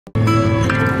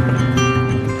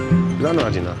that not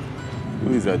Adina?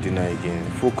 Who is Adina again?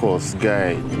 Focus,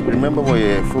 guy. Remember what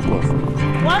you're focus.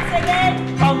 Once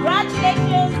again,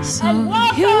 congratulations and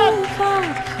welcome!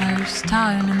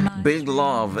 Big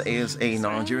Love is a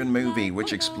Nigerian movie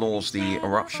which explores the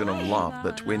eruption of love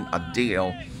between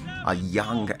Adil, a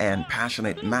young and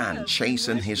passionate man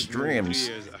chasing his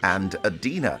dreams, and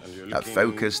Adina, a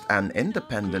focused and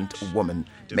independent woman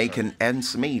making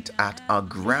ends meet at a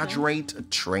graduate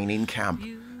training camp.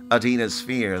 Adina's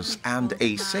fears and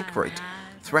a secret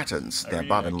threatens their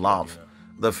budding love.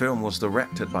 The film was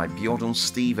directed by Biodun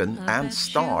Stephen and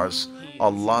stars a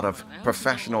lot of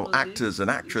professional actors and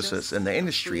actresses in the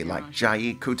industry like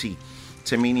Jaiye, Kuti,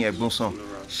 Timini, Egbuson,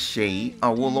 Seyi,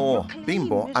 Awolowo,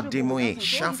 Bimbo, Ademoye,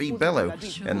 Shafi Bello,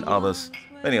 and others.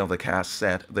 Many of the cast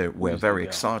said they were very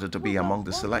excited to be among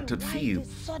the selected few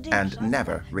and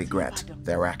never regret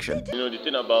their action. You know, the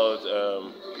thing about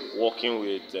working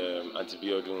with Auntie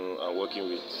Biodun and working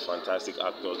with fantastic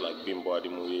actors like Bimbo,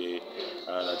 Ademoye,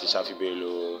 and Auntie Shafi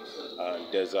Bello,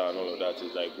 and Deza, and all of that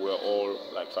is like we're all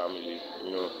like family.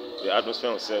 You know, the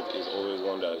atmosphere on set is always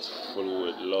one that's full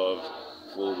with love,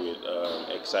 full with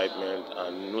excitement,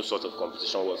 and no sort of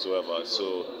competition whatsoever.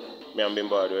 So me and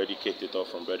Bimbo had already kicked it off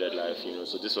from Breaded Life, you know.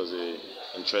 So this was a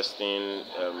interesting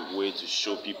way to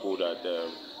show people that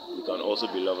we can also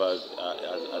be lovers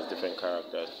as different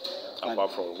characters,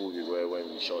 apart from who we were when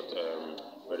we shot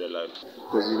Breaded Life.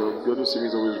 Because, you know, the other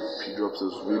series always drops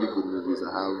those really good movies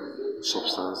that have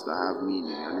substance, that have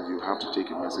meaning, and if you have to take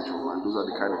a message home, and those are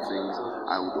the kind of things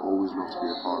I would always love to be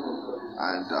a part of.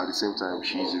 And at the same time,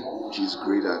 she's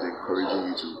great at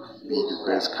encouraging you to be the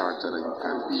best character that you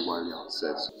can be while you're on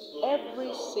set.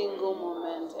 Every single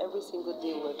moment, every single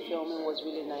day we're filming was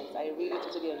really nice. I really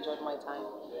totally enjoyed my time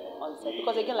on set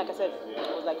because, again, like I said,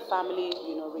 it was like family,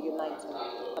 you know, reuniting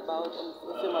about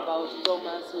a film about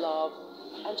romance, love,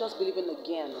 and just believing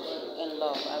again in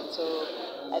love. And so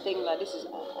I think that this is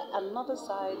another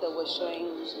side that we're showing,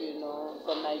 you know,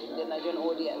 the Nigerian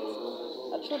audience.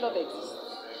 That true love exists.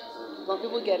 When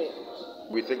people get it.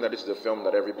 We think that this is a film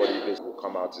that everybody will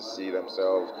come out to see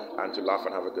themselves and to laugh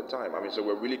and have a good time. I mean, so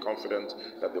we're really confident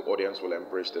that the audience will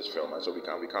embrace this film, and so we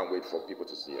can't wait for people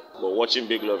to see it. But watching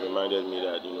Big Love reminded me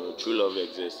that, you know, true love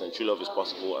exists and true love is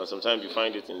possible, and sometimes you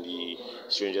find it in the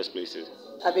strangest places.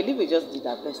 I believe we just did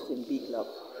our best in Big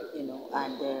Love, you know,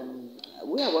 and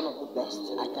we are one of the best,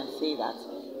 I can say that.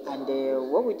 And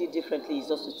what we did differently is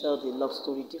just to tell the love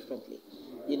story differently.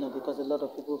 You know, because a lot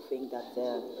of people think that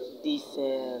this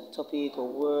topic or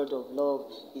word of love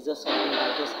is just something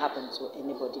that just happens to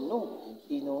anybody. No,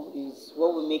 you know, it's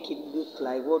what we make it look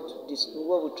like. What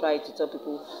we try to tell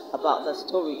people about the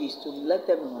story is to let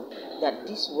them know that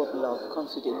this word love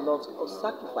comes with a lot of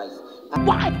sacrifice.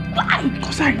 Why?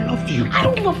 Because I love you. I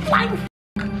don't give a flying f***.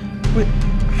 Wait,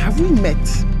 have we met?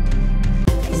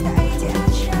 It's the ATS